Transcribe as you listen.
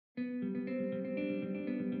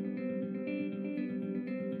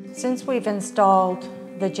Since we've installed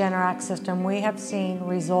the Generac system, we have seen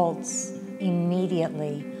results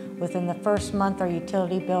immediately. Within the first month, our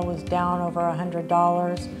utility bill was down over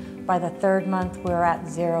 $100. By the third month, we're at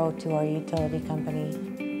zero to our utility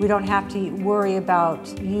company. We don't have to worry about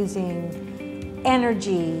using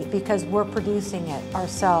energy because we're producing it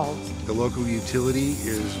ourselves. The local utility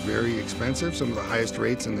is very expensive, some of the highest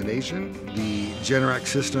rates in the nation. The Generac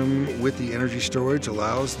system with the energy storage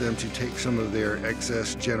allows them to take some of their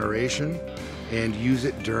excess generation and use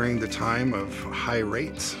it during the time of high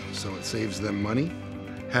rates, so it saves them money.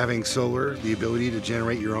 Having solar, the ability to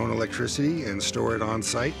generate your own electricity and store it on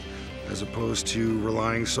site, as opposed to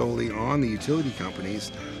relying solely on the utility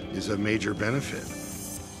companies, is a major benefit.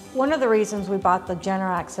 One of the reasons we bought the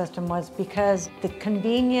Generac system was because the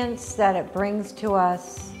convenience that it brings to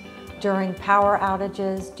us during power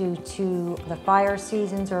outages due to the fire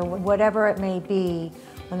seasons or whatever it may be,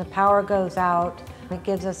 when the power goes out, it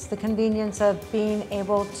gives us the convenience of being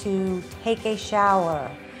able to take a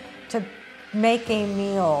shower, to make a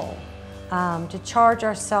meal, to charge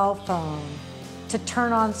our cell phone, to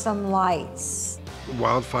turn on some lights.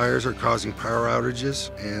 Wildfires are causing power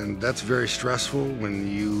outages, and that's very stressful when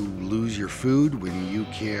you lose your food, when you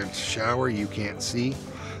can't shower, you can't see.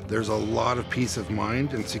 There's a lot of peace of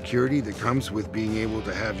mind and security that comes with being able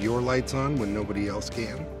to have your lights on when nobody else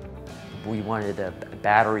can. We wanted a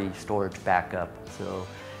battery storage backup, so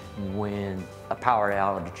when a power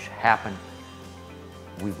outage happened,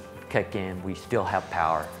 we kick in, we still have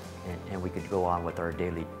power, and we could go on with our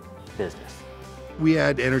daily business. We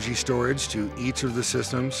add energy storage to each of the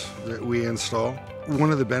systems that we install.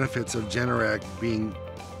 One of the benefits of Generac being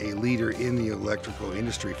a leader in the electrical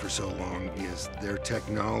industry for so long is their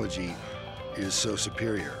technology is so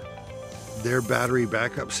superior. Their battery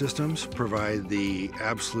backup systems provide the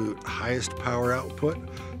absolute highest power output,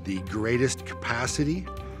 the greatest capacity.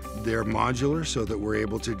 They're modular so that we're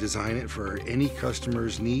able to design it for any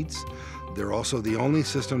customer's needs. They're also the only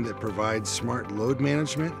system that provides smart load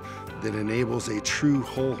management that enables a true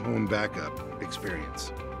whole home backup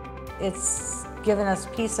experience. It's given us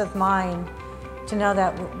peace of mind to know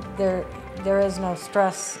that there is no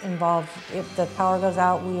stress involved. If the power goes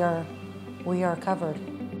out, we are covered.